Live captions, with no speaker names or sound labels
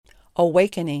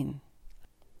Awakening.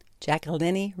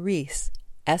 Jackelyni Reis,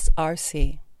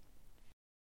 SRC.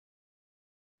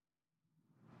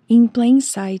 In plain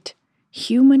sight,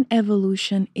 human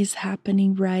evolution is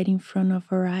happening right in front of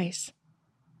our eyes.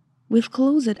 With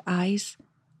closed eyes,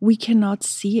 we cannot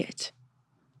see it.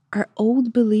 Our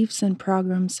old beliefs and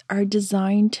programs are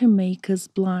designed to make us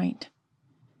blind.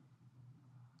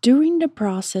 During the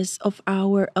process of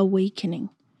our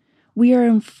awakening, we are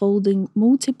unfolding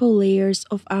multiple layers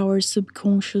of our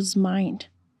subconscious mind.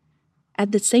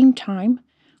 At the same time,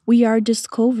 we are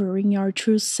discovering our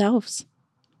true selves.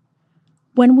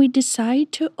 When we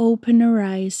decide to open our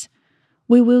eyes,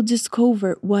 we will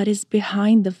discover what is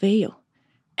behind the veil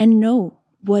and know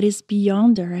what is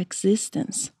beyond our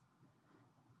existence.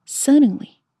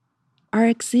 Suddenly, our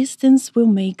existence will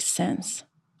make sense,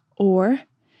 or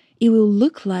it will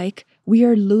look like we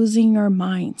are losing our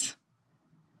minds.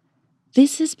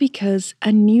 This is because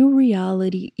a new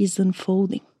reality is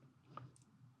unfolding.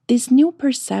 This new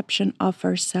perception of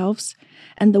ourselves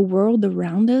and the world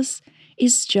around us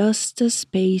is just a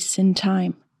space and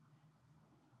time.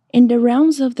 In the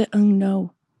realms of the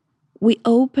unknown, we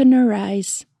open our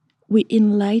eyes, we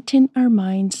enlighten our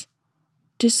minds,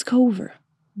 discover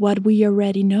what we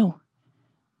already know.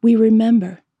 We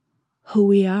remember who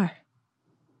we are.